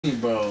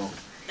Bro.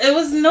 It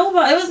was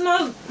nobody. It was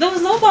no. There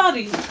was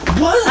nobody.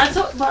 What?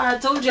 I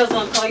told you I was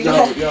gonna call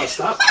you. Yo,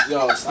 stop.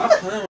 Yo, stop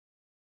playing.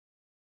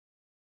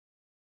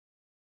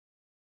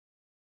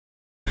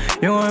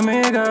 You and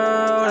me,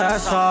 girl,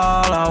 that's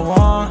all I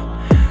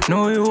want.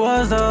 Knew you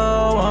was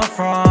the one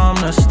from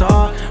the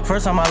start.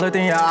 First time I looked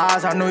in your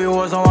eyes, I knew you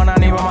was the one I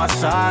need by my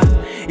side.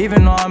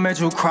 Even though I made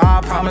you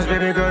cry, promise,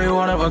 baby girl, you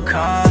one of a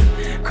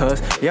kind.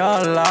 Cause your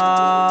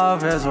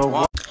love is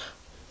a...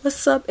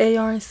 What's up,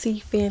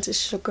 ARNC fans?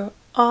 It's your girl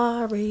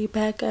Ari,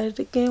 back at it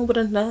again with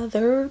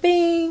another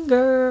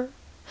banger.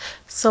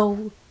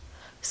 So,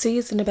 see,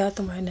 it's in the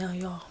bathroom right now,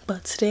 y'all.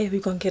 But today we're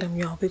gonna get him,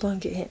 y'all. We're gonna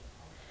get him.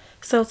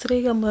 So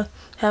today I'm gonna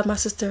have my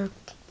sister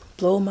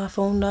blow my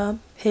phone up,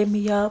 hit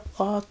me up,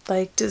 all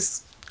like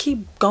just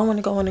keep going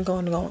and going and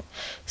going and going.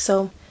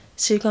 So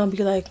she gonna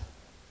be like,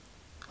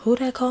 who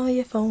that calling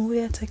your phone? Who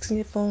that texting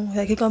your phone?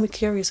 Like, he gonna be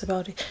curious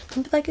about it.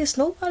 I'm be like, it's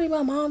nobody.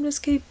 My mom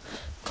just keep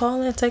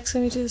calling and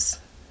texting me, just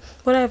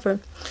whatever.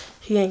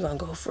 He ain't gonna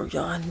go for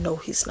y'all. I know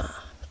he's not.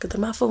 Cause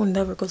my phone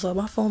never goes off.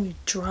 My phone be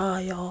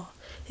dry, y'all.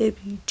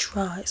 It be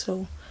dry.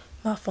 So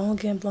my phone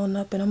getting blown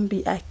up and I'm gonna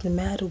be acting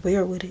mad or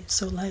weird with it.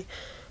 So like,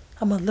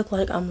 I'm gonna look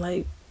like I'm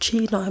like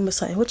cheating on him or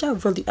something, which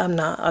I'm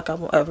not. Like, I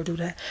won't ever do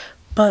that.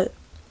 But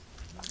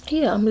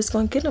yeah, I'm just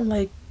gonna get him.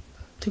 Like,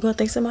 he gonna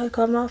think somebody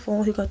called my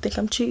phone. He gonna think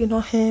I'm cheating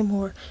on him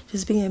or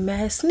just being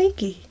mad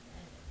sneaky.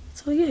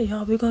 So yeah,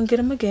 y'all, we're gonna get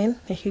him again,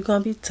 and he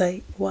gonna be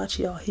tight. Watch,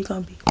 y'all, he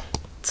gonna be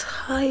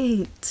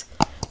tight.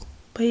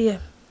 But yeah,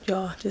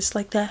 y'all, just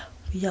like that,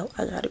 we out.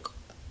 I gotta go.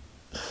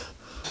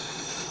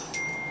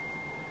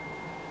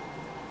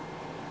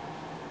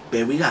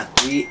 Babe, we got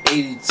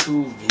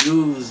 382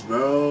 views,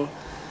 bro.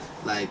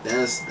 Like,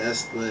 that's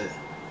lit.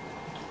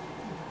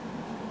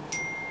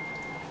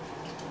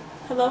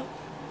 Hello?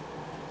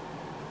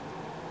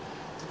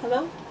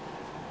 Hello?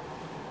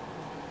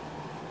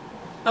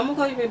 I'm gonna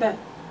call you right back.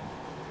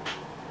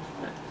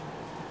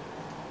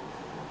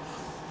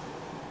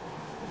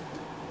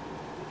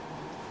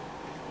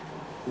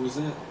 Who's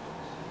that?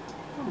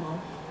 Come on.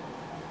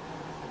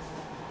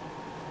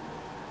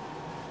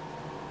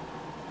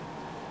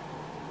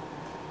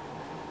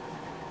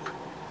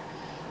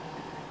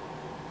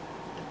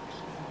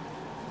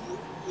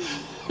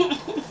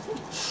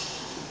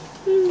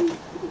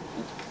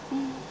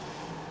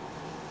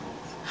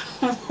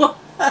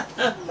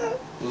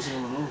 What's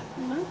going on?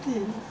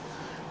 Nothing.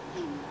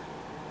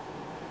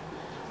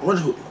 I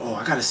wonder who. Oh,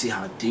 I gotta see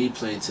how D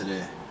played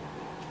today.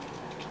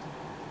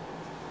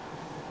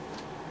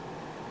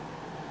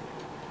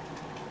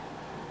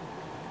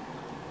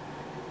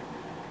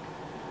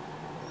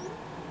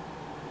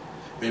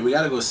 Man, we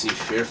gotta go see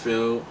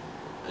Fairfield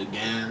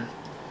again.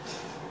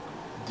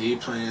 D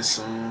playing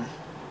soon.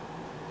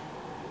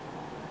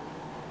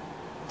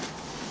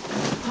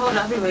 Hold on,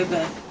 I'll be right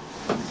back.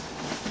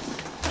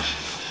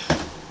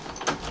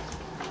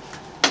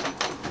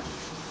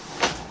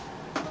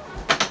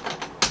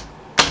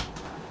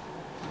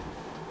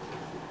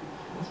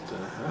 What the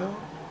hell?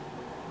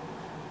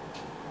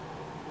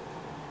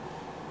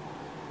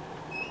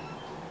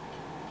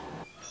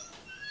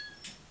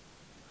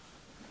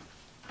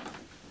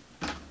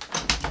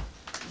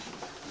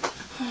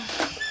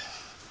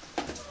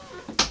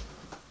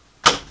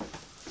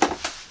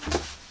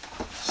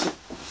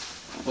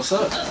 What's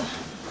up?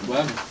 What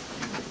happened?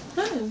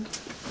 Nothing.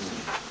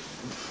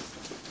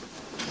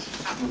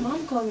 My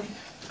mom called me.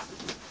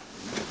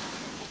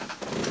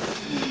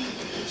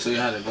 So you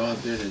had to go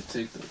out there to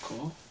take the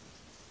call?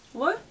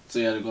 What? So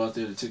you had to go out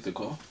there to take the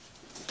call?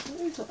 I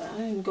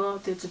didn't go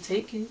out there to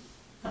take it.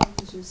 I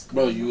was just.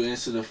 Bro, you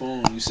answered the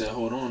phone, you said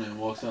hold on and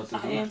walked out the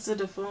door. I answered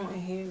the phone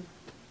and here.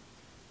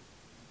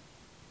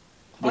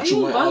 But you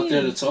went out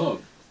there to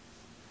talk.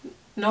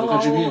 No.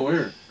 Because you're being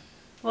weird.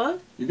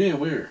 What? You're being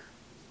weird.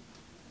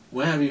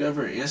 When have you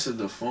ever answered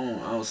the phone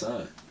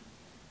outside?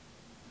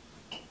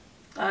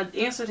 I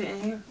answered it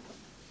in here.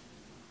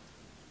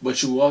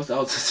 But you walked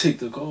out to take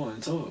the call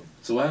and talk.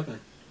 So what happened?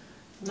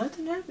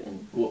 Nothing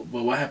happened. But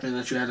what happened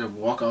that you had to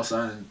walk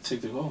outside and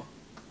take the call?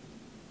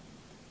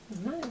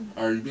 Nothing.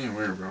 Are you being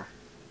weird, bro?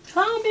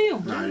 How am being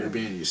weird? Nah, you're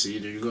being. You see,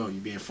 there you go.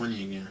 You're being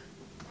funny again.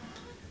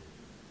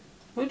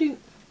 What do you?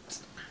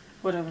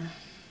 Whatever.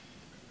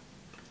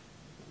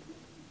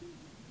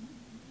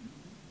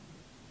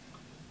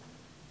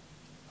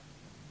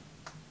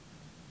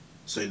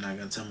 So you're not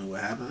gonna tell me what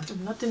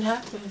happened? Nothing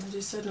happened. I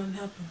just said nothing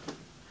happened.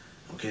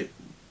 Okay.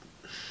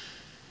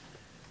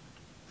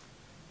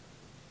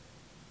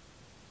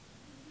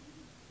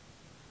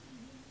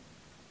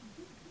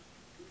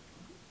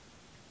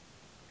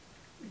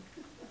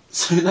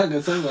 So you're not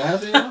gonna tell me what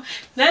happened, y'all?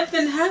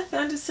 Nothing happened.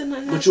 I just said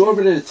nothing happened. But you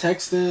over there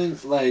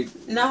texting, like,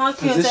 no, I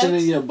can't positioning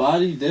text. your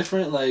body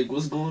different? Like,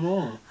 what's going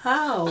on?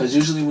 How? Because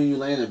usually when you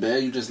lay in the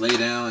bed, you just lay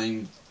down and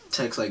you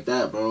text like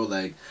that, bro.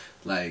 Like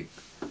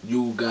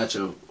you got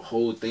your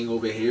whole thing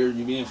over here.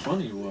 You being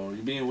funny, bro.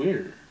 You being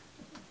weird.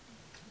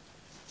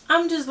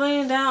 I'm just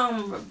laying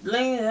down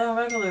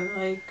regular,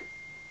 like.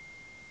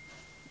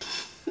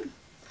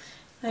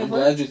 I'm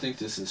glad you think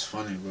this is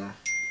funny, bro.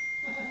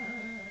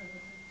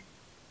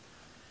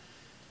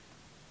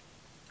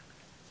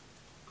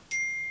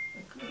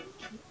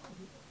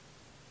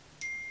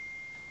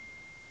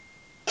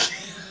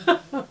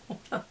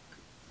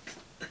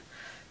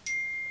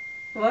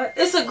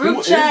 It's a group Who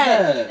is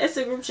chat. that? It's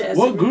a group chat. It's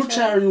What a group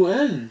chat are you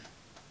in?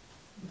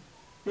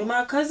 With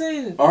my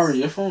cousins. Ari,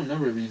 your phone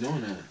never be doing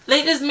that.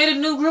 They just made a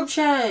new group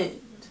chat.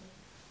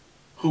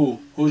 Who?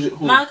 Who?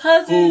 My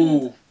cousin.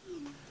 Who?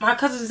 My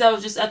cousins that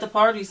was just at the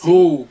party. See?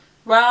 Who?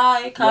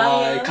 Rai,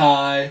 Kaya. Rai,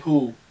 Kai.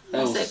 Who? I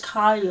Else? said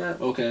Kaya.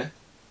 Okay.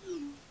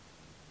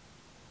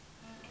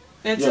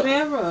 And Yeah.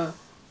 Tamara.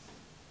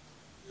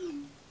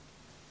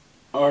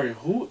 Ari,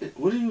 who?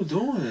 What are you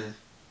doing?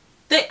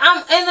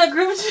 I'm in the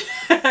group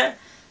chat.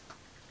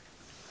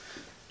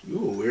 You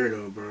a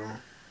weirdo, bro.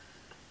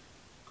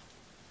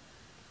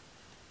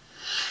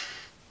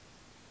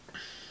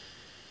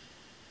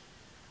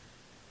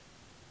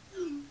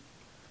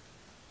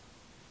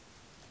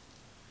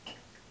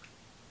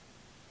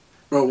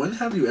 Bro, when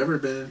have you ever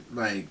been,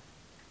 like,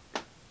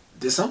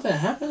 did something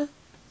happen?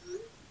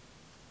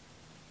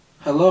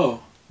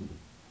 Hello?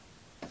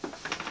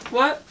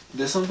 What?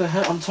 Did something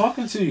happen? I'm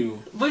talking to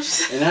you. What'd you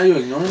say? And now you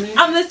ignoring me?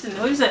 I'm listening.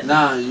 What'd you say?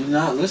 Nah, you're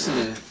not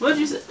listening. What'd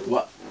you say?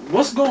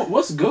 What's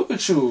good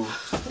with you?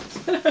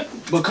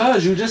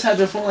 Because you just had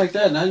your phone like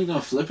that, now you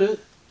gonna flip it?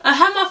 I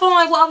had my phone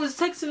like while I was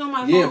texting on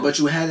my phone. Yeah, but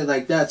you had it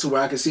like that to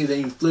where I could see that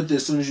you flipped it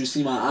as soon as you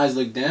see my eyes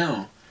look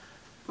down.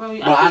 Bro,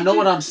 But I know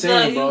what I'm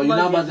saying, Yeah, bro. you You're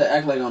not bugging. about to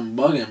act like I'm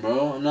bugging,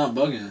 bro. I'm not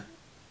bugging.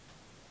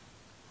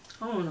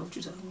 I don't know what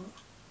you're talking about.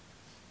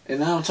 And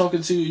now I'm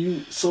talking to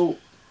you. So,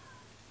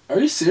 are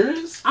you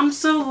serious? I'm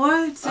so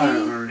what? See?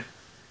 Alright.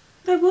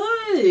 Like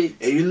what?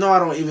 And you know I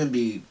don't even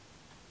be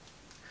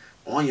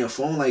on your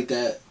phone like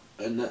that.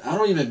 And I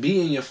don't even be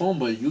in your phone,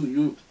 but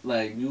you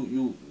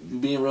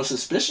being real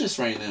suspicious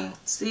right now.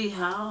 See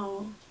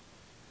how?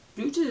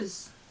 You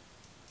just...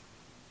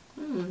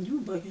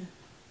 you bugging.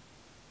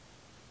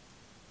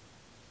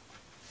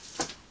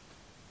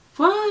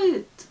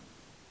 What?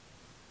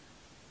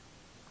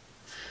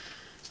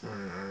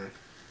 Alright.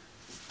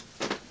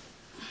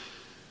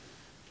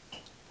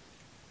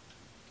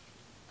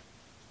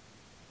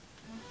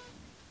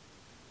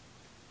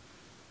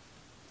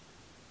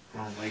 I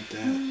don't like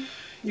that.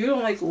 You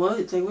don't like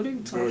what? Like, what are you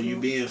talking Bro, you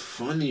about? being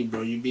funny,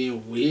 bro. You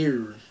being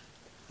weird.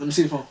 Let me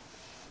see your phone.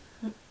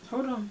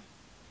 Hold on.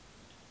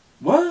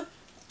 What?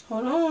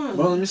 Hold on.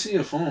 Bro, let me see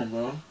your phone,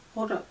 bro.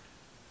 Hold up.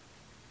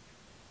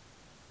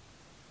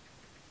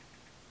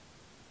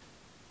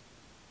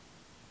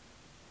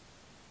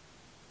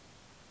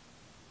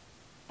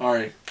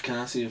 Alright, can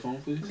I see your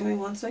phone, please? Give me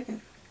 1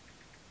 second.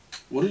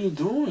 What are you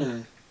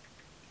doing?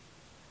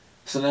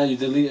 So now you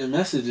deleting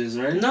messages,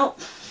 right? Nope.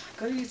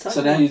 What are you talking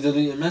So now about? you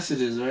deleting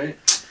messages, right?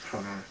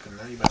 Hold on, cause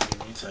now you about to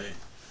get me tight.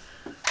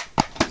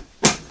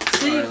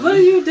 See, Alright, what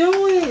are you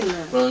doing?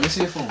 Bro, let me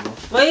see your phone, bro.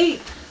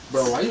 Wait.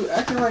 Bro, why you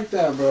acting like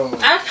that, bro?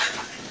 I...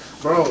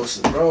 Bro,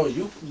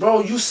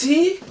 you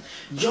see?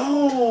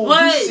 Yo,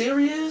 What? you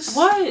serious?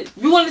 What?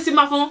 You want to see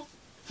my phone?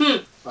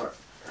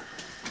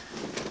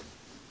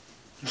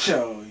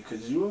 Yo,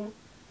 cause you.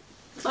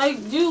 Like,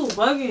 you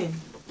bugging.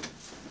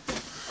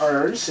 Alright,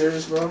 are you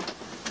serious, bro?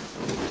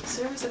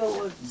 Seriously, about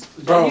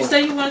what? Bro, You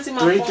say you want to see my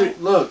phone?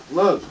 Look.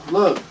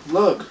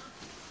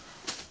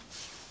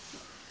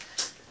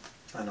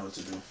 I know what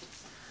to do.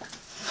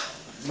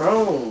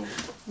 Bro.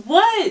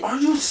 What? Are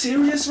you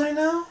serious right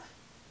now?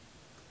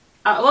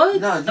 What?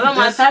 Nah, you About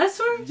my just-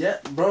 password? Yeah,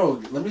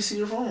 bro, let me see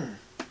your phone.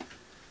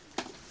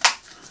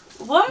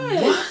 What?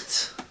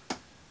 What?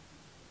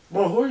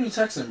 Bro, who are you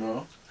texting,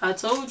 bro? I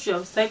told you I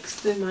was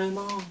texting my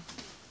mom.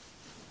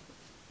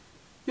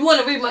 You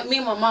want to read me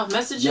and my mom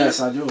messages? Yes,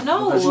 I do.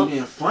 No. Because you're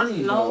being funny,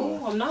 No,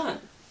 bro. I'm not.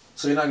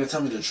 So you're not going to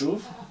tell me the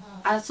truth?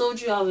 I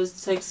told you I was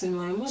texting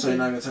my mother. So you're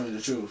not going to tell me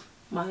the truth?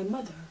 My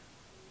mother.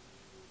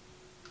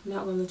 I'm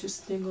not going to let this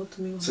thing go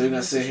to me. So you're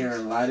going to sit here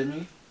and lie to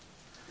me?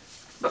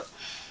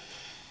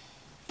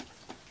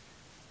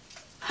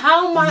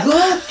 How am I...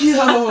 Look,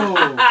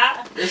 yo!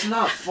 It's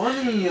not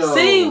funny, yo.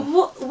 See,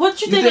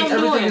 what you think I'm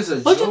everything doing? is a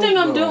What you think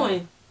joke, I'm bro?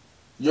 doing?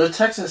 You're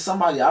texting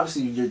somebody.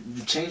 Obviously, you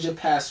change your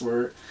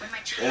password,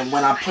 and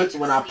when I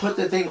put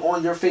the thing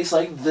on your face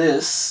like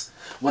this,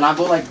 when I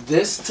go like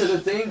this to the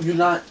thing, you're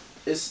not.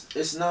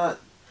 It's not.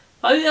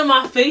 Why you in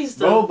my face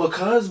though? Bro,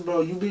 because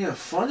bro, you being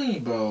funny,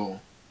 bro.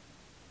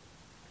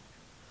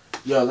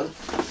 Yo,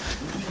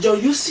 yo,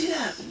 you see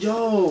that?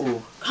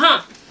 Yo.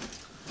 Huh?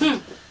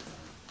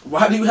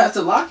 Why do you have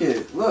to lock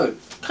it? Look.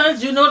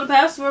 Cause you know the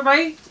password,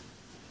 right?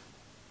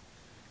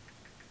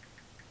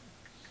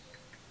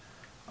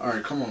 All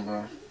right, come on,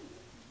 bro.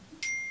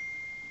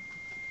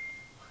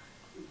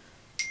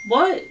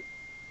 What?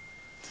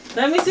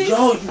 Let me see.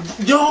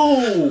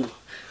 Yo.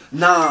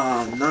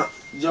 Nah.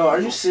 Yo, are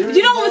you serious?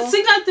 You don't bro? want to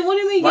see nothing. What do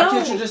you mean, Why yo?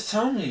 can't you just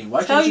tell me?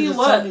 Why Tell can't you you just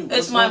what? tell me It's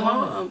what's my going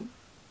on? mom.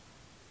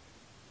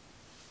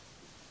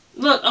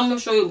 Look, I'm gonna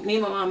show you me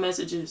and my mom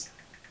messages.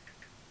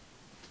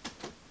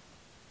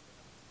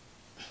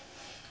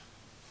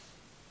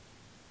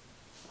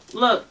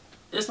 Look,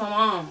 it's my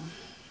mom.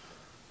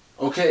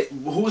 Okay,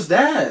 who's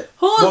that?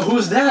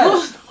 Who's that?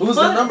 Who's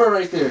the what? number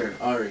right there,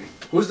 Ari?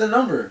 Who's the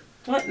number?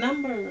 What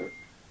number?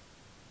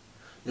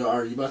 Yo,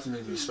 Ari, you about to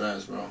make me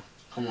spaz, bro.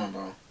 Come on,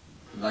 bro.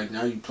 Like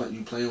now you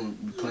playing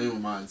with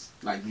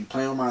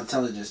my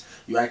intelligence.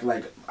 You act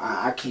like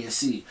I can't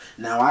see.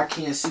 Now I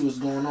can't see what's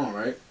going on,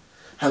 right?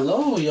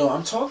 Hello, yo,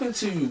 I'm talking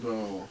to you,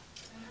 bro.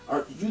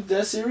 Are you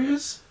dead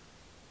serious?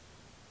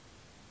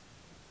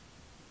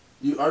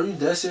 Are you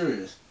dead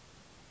serious?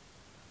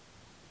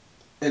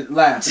 And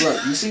laugh.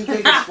 Look, you seem to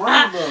think it's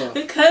funny, bro.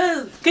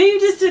 Because can you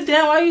just sit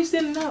down? Why are you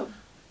sitting up?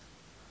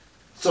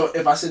 So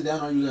if I sit down,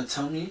 are you gonna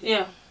tell me?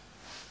 Yeah.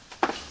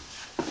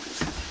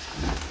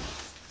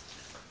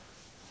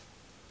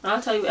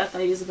 I'll tell you after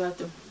I use the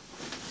bathroom.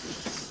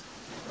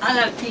 I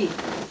gotta pee.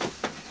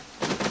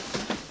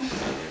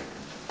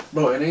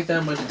 Bro, it ain't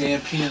that much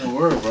damn pee in the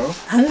world, bro.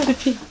 I gotta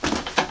pee.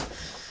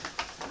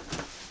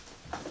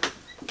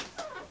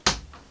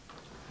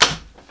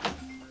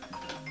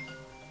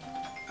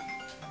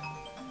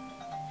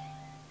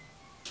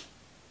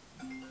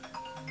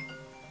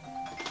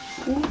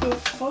 Who the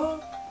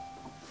fuck?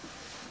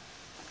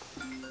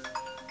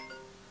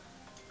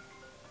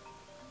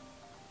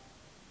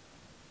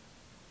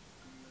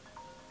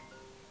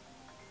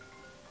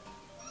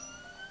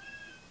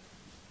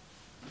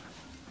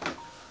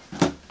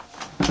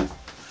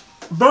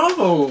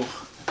 Bro!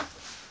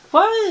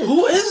 What?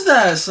 Who is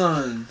that,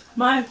 son?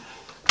 My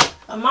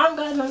mom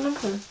got no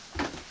number.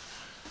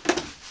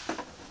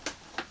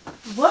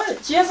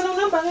 What? She has no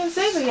number. I didn't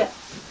save it yet.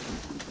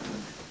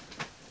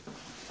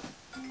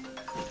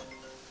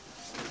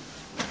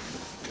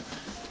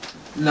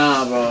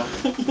 Nah, bro.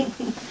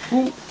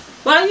 Who?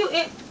 Why are you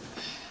in?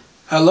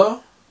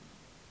 Hello?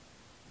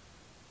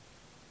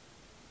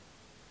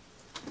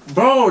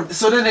 Bro,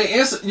 so then they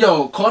answer.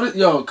 Yo, called it.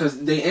 Yo, because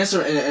they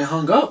answer and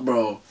hung up,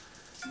 bro.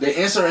 They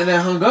answer and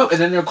then hung up, and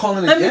then they're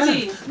calling Let again.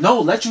 me see.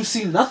 No, let you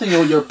see nothing,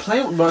 yo. You're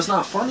playing with, bro. It's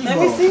not funny, Let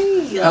bro. me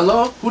see.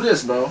 Hello? Who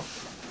this, bro?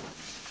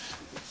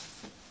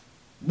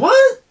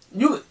 What?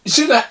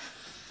 She got.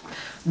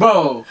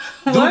 Bro,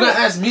 dude What? gonna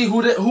ask me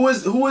who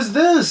is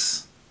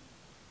this?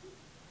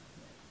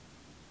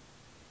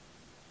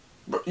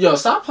 Bro, yo,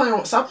 stop playing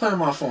with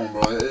my phone,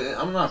 bro.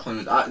 I'm not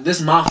playing with this.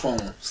 Is my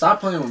phone. Stop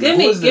playing with me. Give Who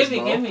me, is this,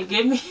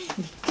 give me.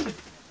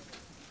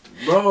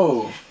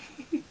 bro.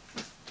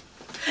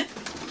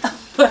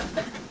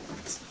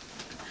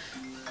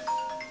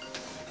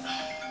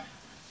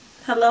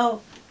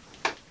 Hello.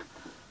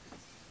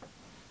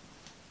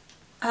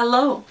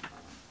 Hello.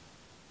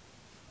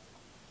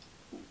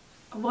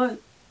 What?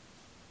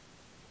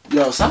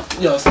 Yo, stop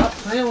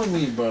playing with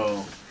me,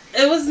 bro.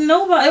 It was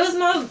nobody.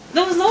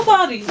 There was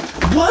nobody.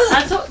 What?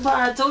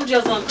 I told you I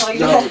was gonna call you.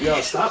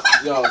 Yo, stop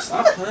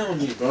playing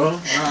with me, bro. Nah,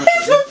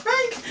 It's a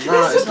prank.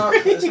 nah, It's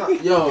it's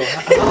not. Yo,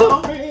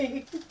 hello?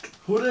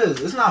 Who this?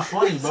 It's not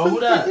funny, bro. Who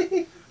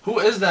that? Who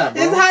is that,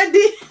 bro? It's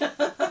Heidi.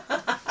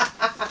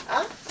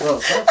 Bro,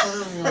 stop playing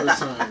with me all the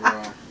time,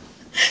 bro.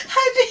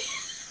 Heidi.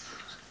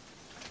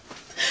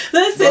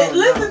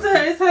 Listen to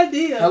her. It's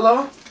Heidi.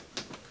 Hello?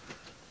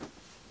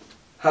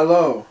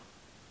 Hello?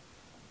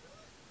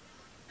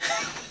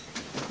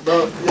 Bro,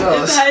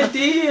 yo. It's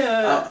Heidi.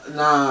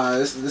 Nah,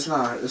 it's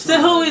not. It's So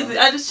not who her, is bro. it?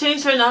 I just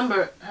changed her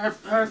number. Her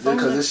phone.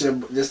 Because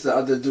this the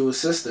other dude's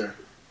sister.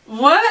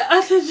 What?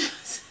 I did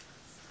just.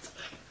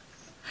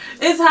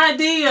 It's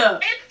Heidi.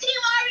 It's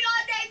Team Ari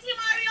all day, Team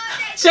Ari all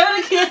day. Show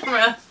the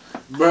camera.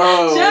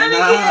 Bro, Show the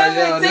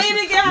camera. yo, Say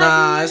it again.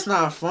 Nah, it's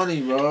not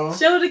funny, bro.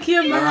 Show the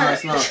camera. Nah,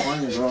 it's not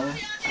funny, bro.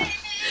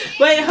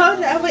 Wait,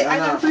 hold on. Wait, I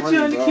You're gotta not put funny,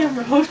 you on the bro.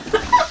 camera. Hold on.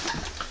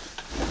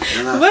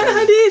 You're not What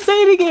funny. I did? Say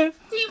it again.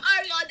 Team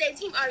Ari all day,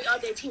 Team Ari all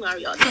day, Team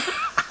Ari all day.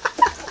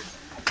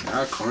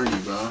 Not corny,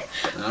 bro.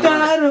 And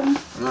Got him.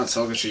 I'm not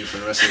talking to you for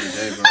the rest of the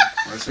day, bro.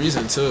 There's a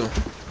reason, too.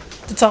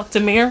 To talk to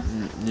Mir.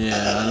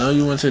 Yeah, I know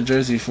you went to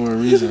Jersey for a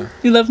reason.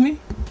 You love me?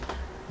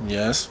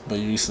 Yes, but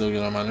you still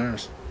get on my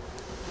nerves.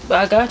 But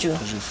I got you.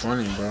 Cause you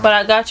funny, bro. But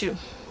I got you.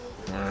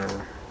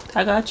 Whatever.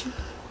 I got you.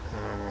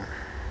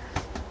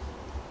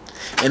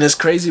 And it's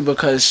crazy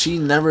because she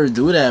never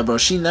do that, bro.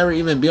 She never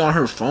even be on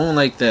her phone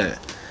like that.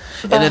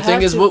 But And I the thing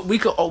have is, to. what we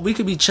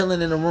could be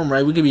chilling in the room,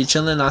 right? We could be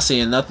chilling, not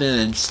saying nothing,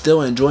 and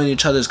still enjoying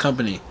each other's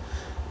company.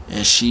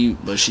 And she's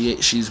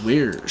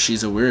weird.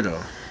 She's a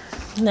weirdo.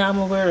 Nah, I'm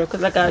a weirdo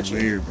because I got you.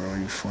 Weird, bro.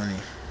 You funny.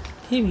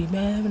 He be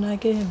mad when I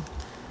get him.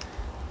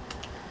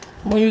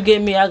 When you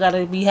get me, I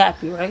gotta be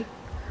happy, right?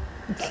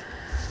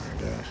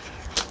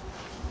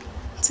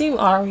 Team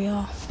Ari,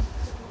 y'all.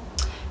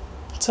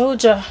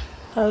 Told ya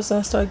I was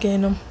gonna start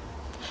getting them.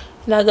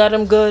 And I got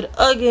him good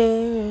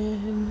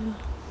again.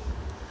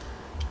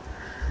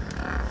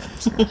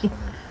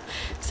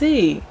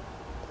 See.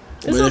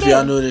 But It's if okay.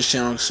 y'all new to this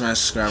channel, smash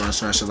subscribe and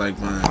smash the like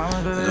button. And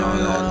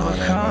all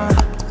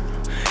that,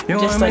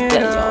 Just like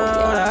that,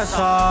 y'all. That's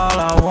all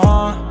I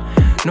want.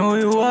 Knew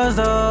you was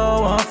the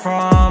one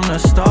from the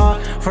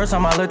start. First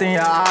time I looked in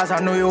your eyes, I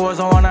knew you was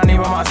the one I need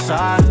by my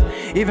side.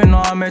 Even though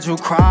I made you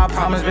cry,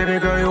 promise, baby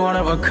girl, you one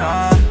of a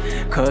kind.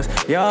 Cause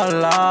your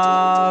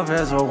love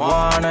is a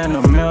one in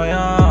a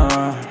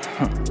million.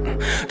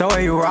 The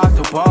way you rock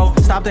the boat,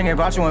 stop thinking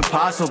about you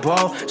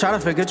impossible. Try to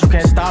forget you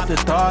can't stop the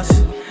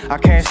thoughts. I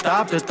can't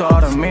stop the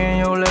thought of me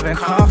and you living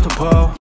comfortable.